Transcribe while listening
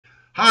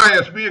Hi,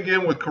 it's me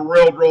again with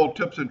Corel Draw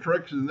Tips and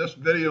Tricks, and this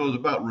video is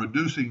about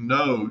reducing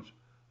nodes.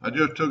 I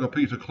just took a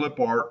piece of clip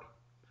art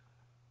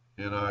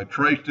and I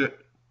traced it,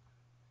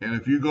 and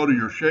if you go to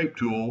your shape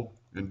tool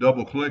and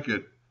double click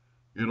it,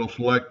 it'll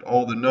select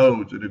all the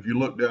nodes. And if you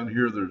look down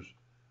here, there's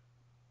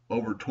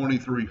over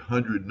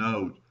 2,300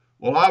 nodes.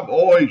 Well, I've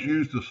always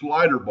used the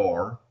slider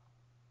bar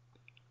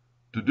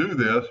to do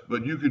this,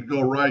 but you could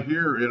go right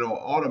here, it'll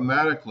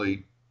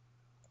automatically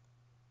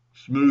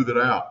smooth it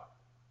out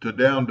to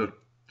down to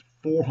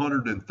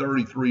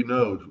 433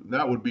 nodes.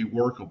 That would be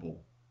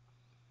workable,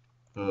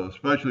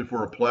 especially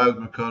for a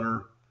plasma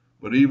cutter.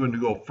 But even to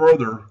go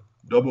further,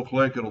 double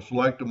click, it'll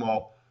select them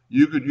all.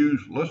 You could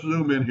use, let's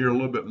zoom in here a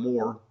little bit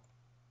more,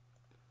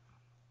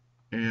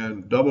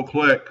 and double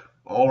click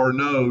all our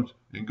nodes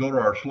and go to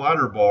our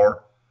slider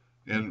bar.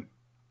 And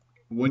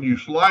when you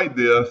slide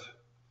this,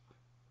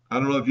 I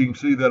don't know if you can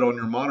see that on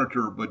your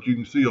monitor, but you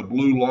can see a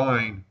blue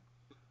line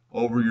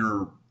over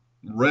your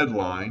red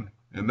line.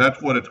 And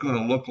that's what it's going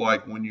to look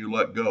like when you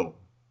let go.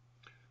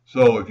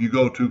 So if you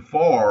go too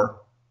far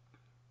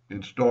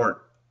and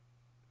start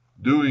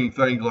doing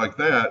things like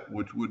that,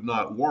 which would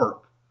not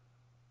work,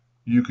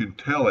 you can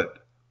tell it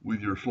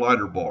with your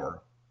slider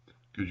bar,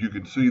 because you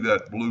can see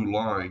that blue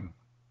line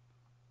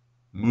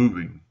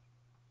moving.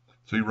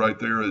 See right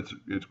there,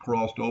 it's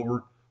crossed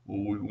over.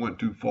 Well, we went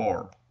too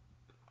far.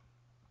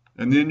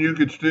 And then you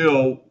could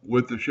still,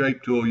 with the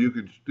shape tool, you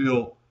could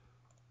still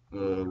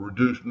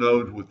reduce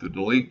nodes with the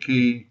delete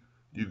key.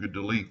 You could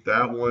delete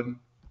that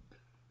one.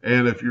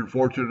 And if you're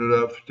fortunate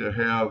enough to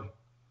have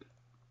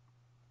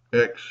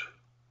X8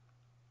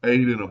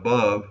 and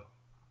above,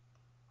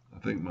 I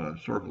think my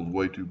circle is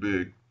way too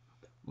big.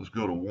 Let's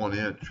go to 1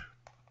 inch.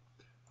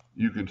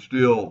 You can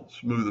still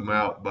smooth them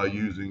out by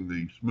using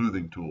the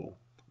smoothing tool,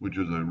 which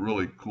is a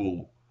really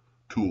cool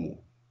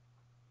tool.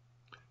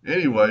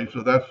 Anyway,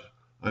 so that's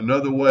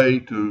another way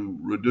to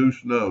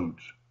reduce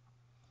nodes.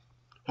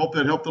 Hope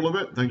that helped a little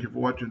bit. Thank you for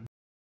watching.